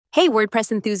Hey,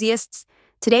 WordPress enthusiasts!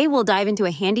 Today we'll dive into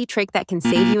a handy trick that can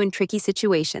save you in tricky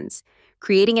situations,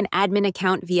 creating an admin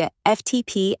account via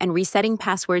FTP and resetting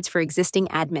passwords for existing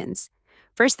admins.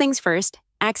 First things first,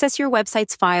 access your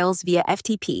website's files via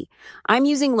FTP. I'm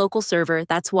using local server,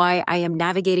 that's why I am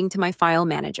navigating to my file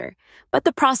manager, but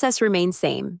the process remains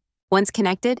same. Once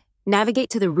connected, navigate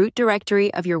to the root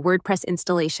directory of your WordPress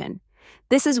installation.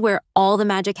 This is where all the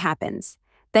magic happens.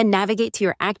 Then navigate to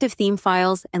your active theme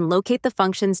files and locate the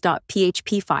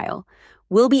functions.php file.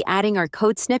 We'll be adding our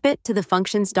code snippet to the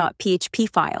functions.php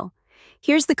file.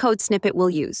 Here's the code snippet we'll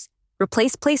use.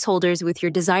 Replace placeholders with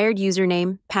your desired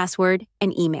username, password,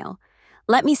 and email.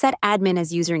 Let me set admin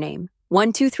as username,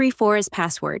 1234 as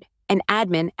password, and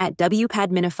admin at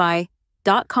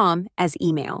wpadminify.com as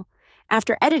email.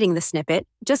 After editing the snippet,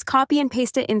 just copy and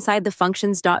paste it inside the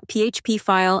functions.php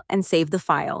file and save the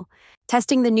file.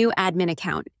 Testing the new admin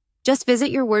account. Just visit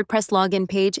your WordPress login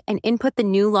page and input the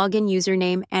new login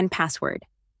username and password.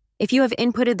 If you have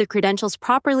inputted the credentials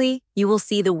properly, you will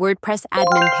see the WordPress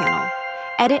admin panel.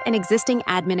 Edit an existing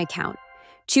admin account.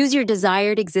 Choose your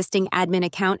desired existing admin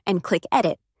account and click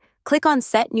Edit. Click on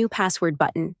Set New Password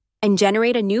button and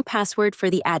generate a new password for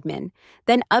the admin.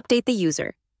 Then update the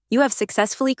user. You have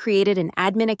successfully created an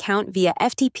admin account via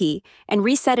FTP and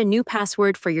reset a new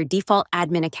password for your default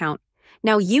admin account.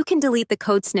 Now you can delete the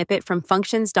code snippet from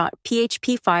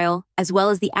functions.php file as well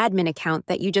as the admin account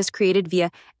that you just created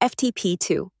via FTP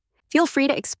too. Feel free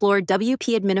to explore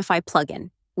WPadminify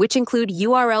plugin, which include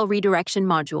URL redirection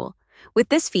module. With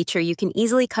this feature, you can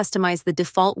easily customize the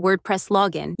default WordPress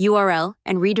login URL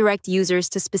and redirect users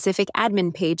to specific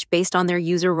admin page based on their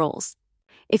user roles.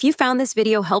 If you found this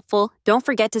video helpful, don't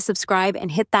forget to subscribe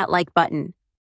and hit that like button.